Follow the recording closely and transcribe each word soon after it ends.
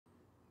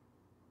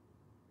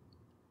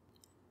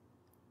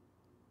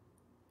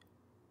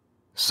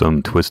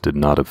Some twisted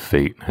knot of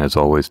fate has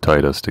always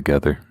tied us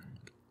together.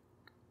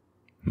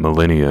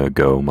 Millennia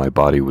ago, my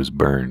body was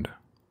burned.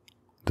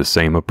 The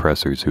same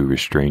oppressors who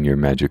restrain your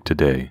magic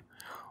today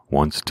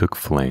once took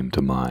flame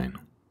to mine.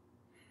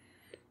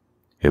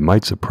 It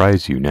might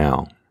surprise you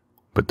now,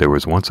 but there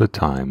was once a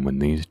time when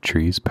these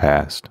trees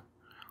passed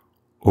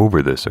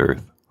over this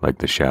earth like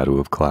the shadow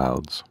of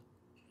clouds.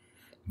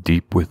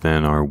 Deep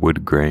within our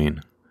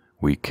woodgrain,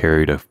 we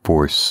carried a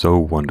force so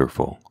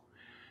wonderful,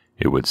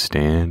 it would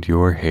stand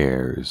your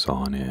hairs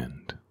on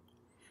end.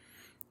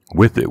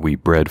 With it we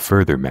bred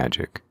further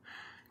magic.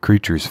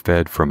 Creatures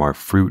fed from our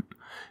fruit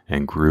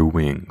and grew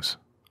wings.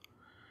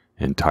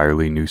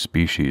 Entirely new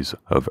species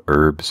of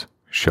herbs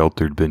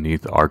sheltered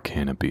beneath our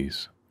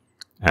canopies.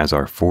 As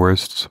our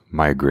forests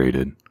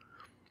migrated,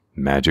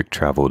 magic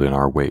traveled in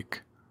our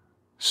wake,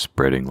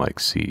 spreading like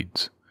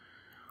seeds.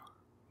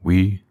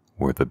 We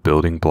were the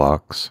building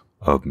blocks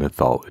of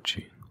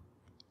mythology.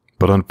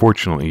 But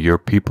unfortunately, your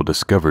people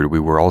discovered we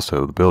were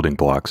also the building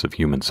blocks of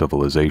human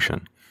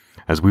civilization.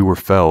 As we were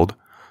felled,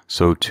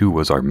 so too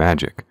was our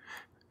magic.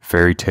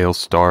 Fairy tales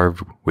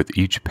starved with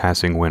each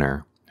passing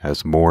winter,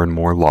 as more and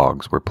more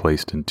logs were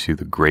placed into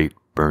the great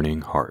burning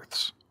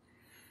hearths.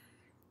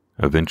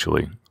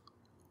 Eventually,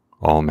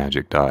 all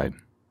magic died.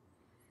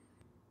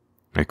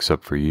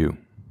 Except for you.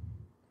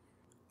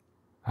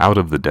 Out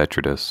of the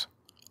detritus,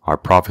 our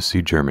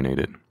prophecy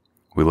germinated.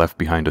 We left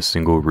behind a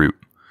single root,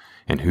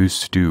 in whose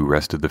stew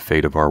rested the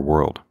fate of our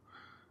world.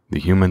 The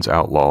humans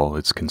outlaw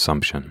its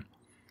consumption.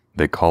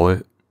 They call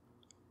it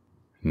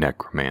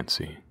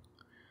necromancy.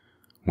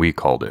 We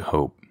called it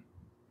hope.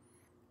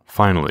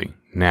 Finally,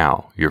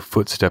 now, your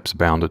footsteps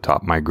bound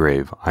atop my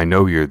grave. I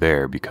know you're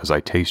there because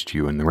I taste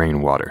you in the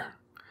rainwater.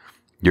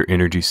 Your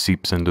energy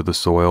seeps into the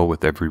soil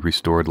with every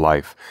restored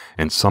life,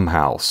 and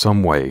somehow,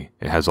 some way,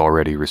 it has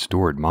already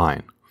restored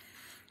mine.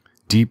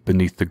 Deep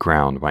beneath the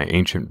ground, my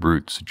ancient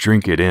roots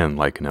drink it in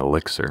like an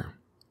elixir.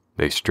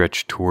 They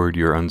stretch toward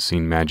your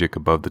unseen magic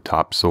above the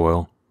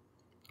topsoil.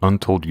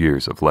 Untold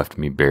years have left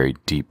me buried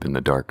deep in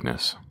the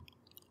darkness.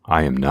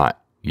 I am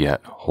not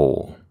yet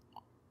whole,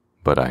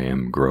 but I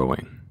am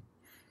growing.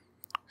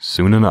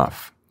 Soon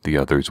enough, the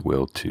others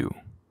will too.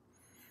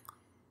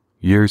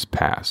 Years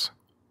pass.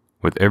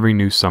 With every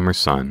new summer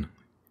sun,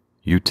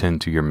 you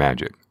tend to your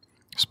magic,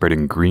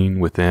 spreading green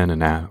within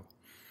and out.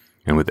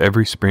 And with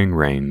every spring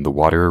rain, the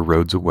water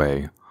erodes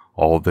away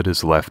all that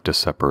is left to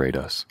separate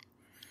us.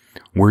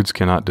 Words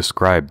cannot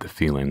describe the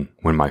feeling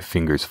when my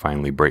fingers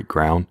finally break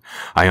ground.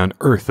 I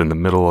unearth in the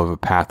middle of a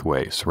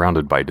pathway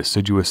surrounded by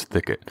deciduous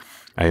thicket.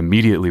 I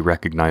immediately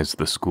recognize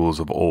the schools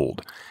of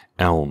old: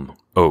 elm,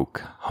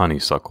 oak,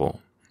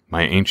 honeysuckle,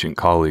 my ancient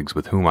colleagues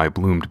with whom I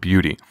bloomed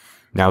beauty.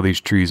 Now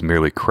these trees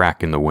merely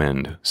crack in the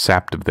wind,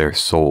 sapped of their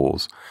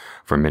souls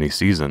for many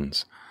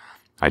seasons.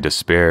 I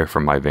despair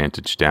from my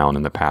vantage down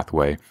in the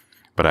pathway,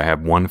 but I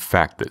have one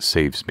fact that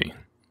saves me.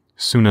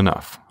 Soon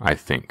enough, I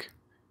think,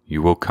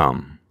 you will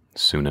come.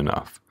 Soon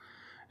enough.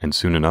 And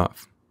soon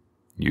enough,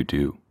 you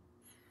do.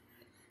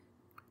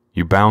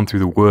 You bound through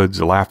the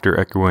woods, laughter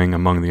echoing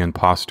among the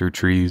imposter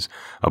trees.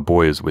 A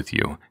boy is with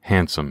you,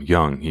 handsome,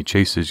 young. He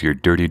chases your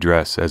dirty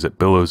dress as it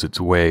billows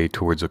its way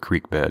towards a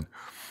creek bed,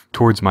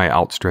 towards my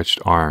outstretched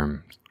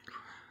arms.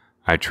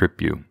 I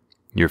trip you.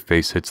 Your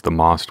face hits the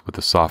moss with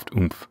a soft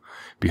oomph.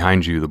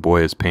 Behind you, the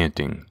boy is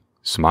panting,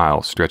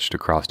 smile stretched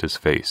across his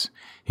face.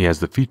 He has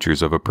the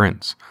features of a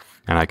prince,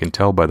 and I can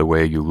tell by the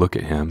way you look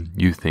at him,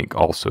 you think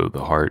also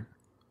the heart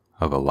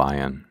of a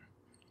lion.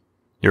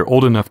 You're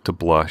old enough to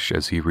blush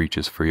as he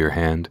reaches for your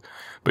hand,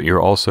 but you're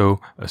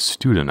also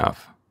astute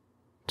enough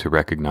to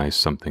recognize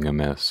something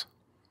amiss.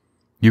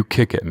 You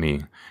kick at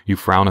me, you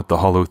frown at the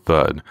hollow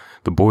thud.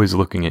 The boy's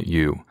looking at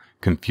you,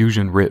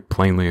 confusion writ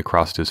plainly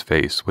across his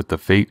face. With the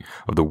fate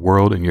of the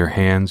world in your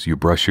hands, you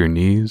brush your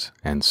knees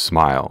and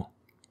smile.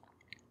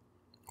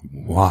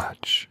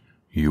 Watch,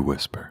 you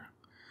whisper.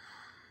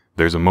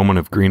 There's a moment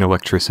of green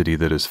electricity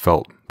that is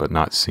felt but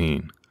not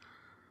seen.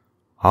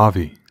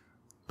 Avi,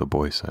 the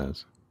boy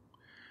says,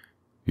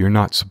 you're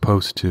not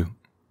supposed to.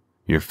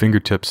 Your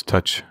fingertips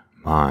touch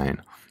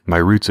mine. My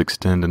roots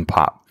extend and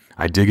pop.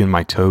 I dig in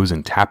my toes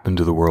and tap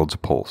into the world's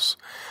pulse.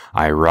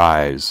 I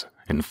rise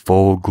in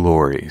full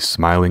glory,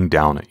 smiling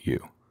down at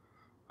you.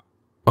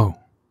 Oh,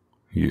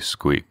 you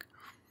squeak.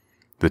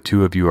 The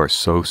two of you are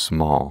so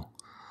small.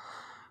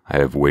 I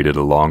have waited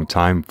a long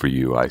time for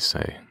you, I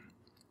say.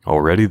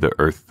 Already the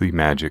earthly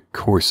magic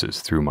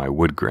courses through my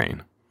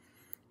woodgrain.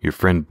 Your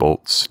friend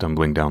bolts,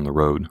 stumbling down the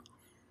road.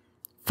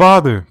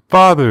 Father!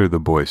 Father! The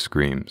boy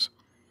screams.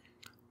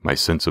 My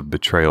sense of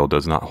betrayal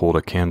does not hold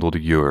a candle to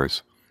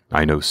yours.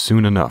 I know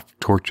soon enough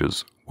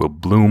torches will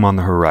bloom on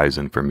the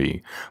horizon for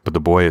me, but the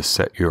boy has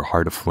set your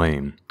heart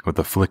aflame. With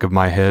a flick of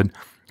my head,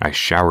 I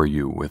shower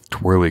you with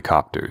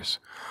twirly-copters.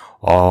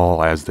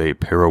 All as they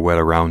pirouette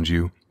around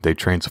you, they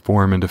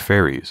transform into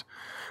fairies.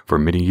 For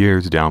many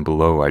years down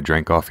below, I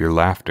drank off your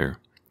laughter.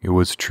 It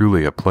was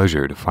truly a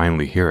pleasure to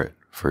finally hear it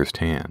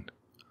firsthand.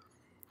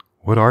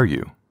 What are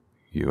you?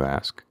 You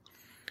ask.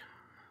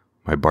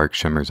 My bark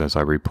shimmers as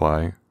I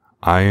reply.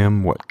 I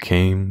am what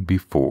came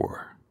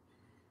before.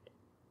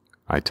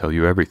 I tell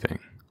you everything.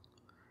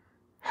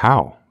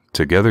 How?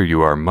 Together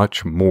you are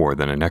much more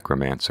than a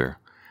necromancer.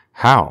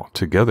 How?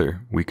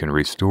 Together we can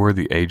restore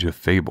the age of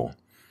fable.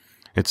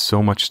 It's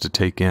so much to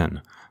take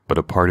in, but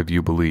a part of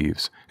you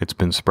believes. It's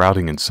been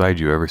sprouting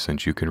inside you ever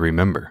since you can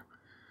remember.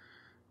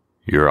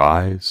 Your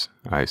eyes,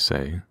 I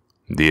say,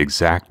 the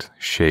exact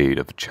shade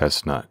of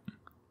chestnut.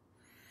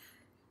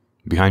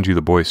 Behind you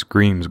the boy's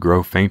screams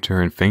grow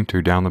fainter and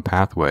fainter down the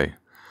pathway.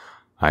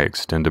 I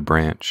extend a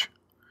branch.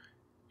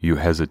 You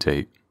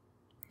hesitate.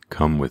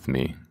 Come with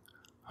me,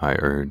 I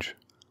urge.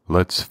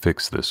 Let's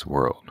fix this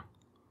world.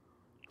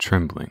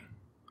 Trembling,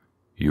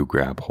 you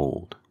grab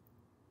hold.